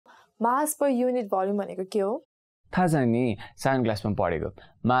मास per unit volume भनेको के हो? थाहा छ नि, साइन्स क्लासमा पढेको।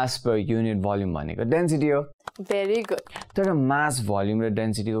 मास पर युनिट भोल्युम भनेको डेन्सिटी हो। Very good. तर मास भोल्युम र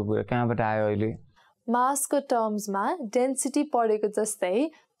डेन्सिटीको कुरा कहाँबाट आयो अहिले? मासको टर्म्समा डेन्सिटी पढेको जस्तै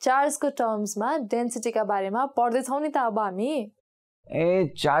चार्जको टर्म्समा डेन्सिटीका बारेमा पढ्दैछौँ नि त अब हामी।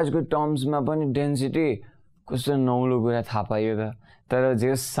 चार्जको टर्म्समा पनि डेन्सिटी? कस्तो नौलो कुरा थाहा पाइयो त। तर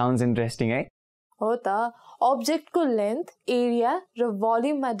जस्ट साउन्ड्स इन्ट्रेस्टिङ है। हो त, अब्जेक्टको लेन्थ, एरिया र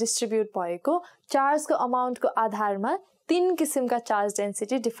भोल्युममा डिस्ट्रिब्युट भएको चार्जको अमाउन्टको आधारमा 3 किसिमका चार्ज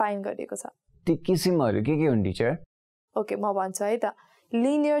डेन्सिटी डिफाइन गरिएको छ। ती किसिमहरू के हुन् टिचर? ओके, म भन्छु है त।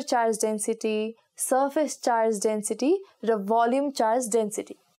 Linear charge density, surface charge density र volume charge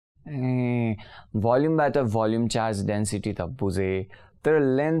density. भोल्युमबाट volume charge density त बुझे, तर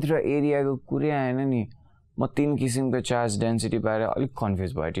लेन्थ र एरियाको कुरै आएन नि। म 3 किसिमको चार्ज डेन्सिटी बारे अलिक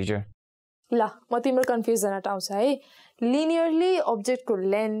कन्फ्युज भयो टिचर। ल, म तिम्रो कन्फ्युजन हटाउँछु है। लिनियरली अब्जेक्टको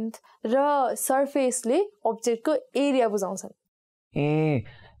लेन्थ र सर्फेसले अब्जेक्टको एरिया बुझाउँछन्।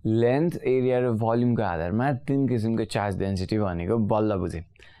 लेन्थ, एरिया र भोल्युमको आधारमा 3 किसिमको चार्ज डेन्सिटी भनेको बल्ल बुझे।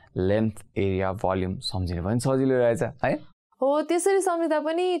 लेन्थ, एरिया, भोल्युम सम्झिनु पनि सजिलो रहेछ है। हो, त्यसरी सम्झिँदा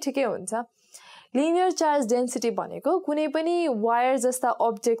पनि ठिकै हुन्छ। लिनियर चार्ज डेन्सिटी भनेको कुनै पनि वायर जस्ता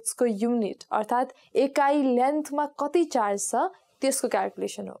अब्जेक्ट्सको युनिट अर्थात् एकाइ लेन्थमा कति चार्ज छ त्यसको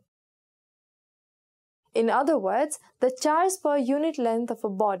क्याल्कुलेसन हो। In other words, the charge per unit length of a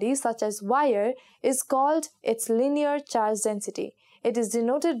body, such as wire, is called its linear charge density. It is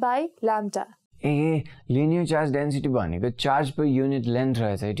denoted by lambda. Linear charge density भनेको charge per unit length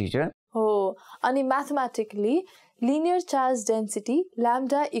रहेछ है teacher? हो, अनि mathematically linear charge density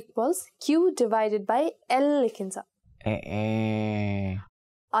lambda equals Q divided by L लेखिन्छ।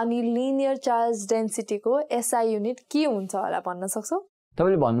 अनि linear charge density को SI unit के हुन्छ होला भन्न सक्छौ?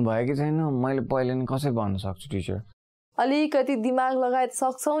 तपाईले भन्नु भयो कि छैन? मैले पहिले नि कसरी भन्न सक्छु टिचर? अलिकति दिमाग लगाए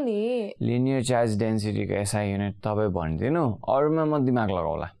सक्छौ नि। लिनियर चार्ज डेन्सिटी को एसआई युनिट तपाई भन्दिनु, अरुमा म दिमाग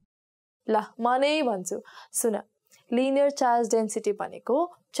लगाउला। ल, म नै भन्छु, सुन। लिनियर चार्ज डेन्सिटी भनेको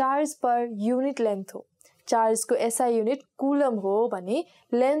चार्ज पर युनिट लेन्थ हो। चार्जको एसआई युनिट कुलम हो भने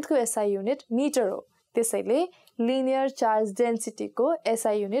लेन्थको एसआई युनिट मिटर हो। त्यसैले linear charge डेन्सिटीको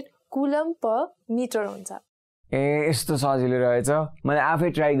SI unit coulomb per metre हुन्छ। यस्तो सजिलो रहेछ, मैले आफै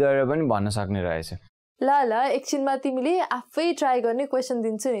ट्राई गरेर पनि भन्न सक्ने रहेछ। ल, एकछिनमा तिमीले आफै ट्राई गर्ने क्वेसन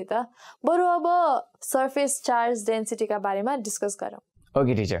दिन्छु नि त। बरु अब सर्फेस चार्ज डेन्सिटीका बारेमा डिस्कस गरौँ।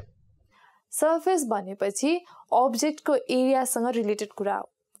 Okay teacher. सर्फेस भनेपछि अब्जेक्टको एरियासँग रिलेटेड कुरा हो।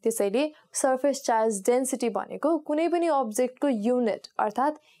 त्यसैले सर्फेस चार्ज डेन्सिटी भनेको कुनै पनि अब्जेक्टको युनिट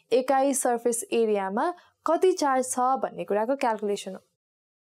अर्थात् एकाइ सर्फेस एरियामा कति चार्ज छ भन्ने कुराको क्याल्कुलेसन हो।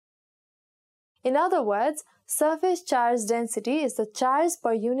 In other words, surface charge density is the charge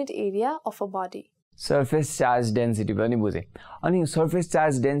per unit area of a body. Surface charge density पनि बुझे। अनि surface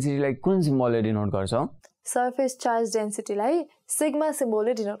charge density लाई कुन सिम्बलले डिनोट गर्छौ? Surface charge density लाई सिग्मा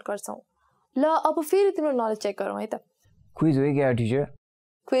सिम्बलले डिनोट गर्छौ। ल, अब फेरि तिम्रो नलेज चेक गरौँ है त। क्विज हो क्या टिचर?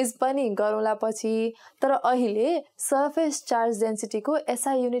 क्विज पनि गरौँला पछि, तर अहिले surface charge density को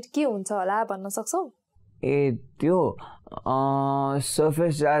SI युनिट के हुन्छ होला भन्न सक्छौ? त्यो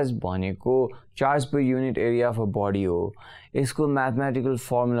सर्फेस चार्ज भनेको charge per unit area of a body हो। यसको म्याथमेटिकल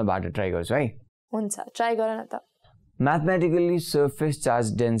फर्मुलाबाट ट्राई गर्छु है। हुन्छ, ट्राई गर न त। Mathematically surface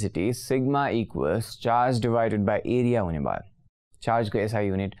charge density sigma equals charge divided by area हुने भयो। चार्जको एसआई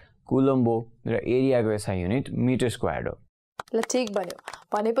युनिट कुलम्ब हो र एरियाको एसआई युनिट मिटर स्क्वायर्ड हो। ल, ठीक भन्यो।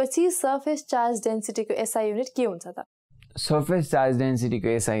 भनेपछि सर्फेस चार्ज डेन्सिटीको एसआई युनिट के हुन्छ त? Surface charge डेन्सिटीको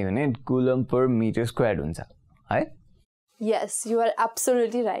SI unit coulomb पर मिटर स्क्वायर्ड हुन्छ है। यस, you are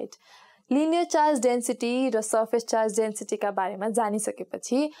absolutely right. Linear charge density र सर्फेस चार्ज डेन्सिटीका बारेमा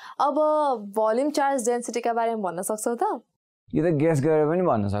जानिसकेपछि अब भोल्युम चार्ज डेन्सिटीका बारेमा भन्न सक्छौ त? यो त गेस गरेर पनि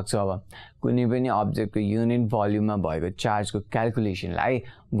भन्न सक्छु। अब कुनै पनि अब्जेक्टको युनिट भोल्युममा भएको चार्जको क्याल्कुलेसनलाई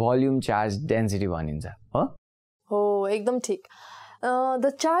भोल्युम चार्ज डेन्सिटी भनिन्छ। हो, एकदम ठीक। The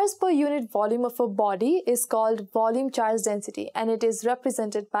charge per unit volume of a body is called volume charge density and it is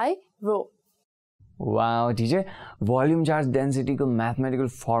represented by rho. Wow teacher, volume charge डेन्सिटीको mathematical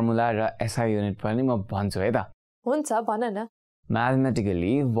formula र एसआई युनिट पनि म भन्छु है त। हुन्छ, भन न।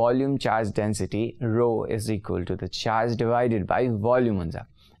 Mathematically volume charge density rho is equal to the charge divided by volume हुन्छ।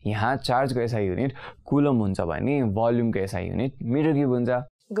 यहाँ चार्जको एसआई युनिट कुलम हुन्छ भने भोल्युमको एसआई युनिट मिटर क्युब हुन्छ।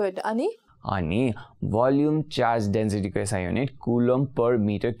 गुड। अनि volume charge डेन्सिटीको SI unit coulomb per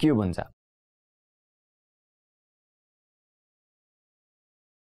metre cube हुन्छ।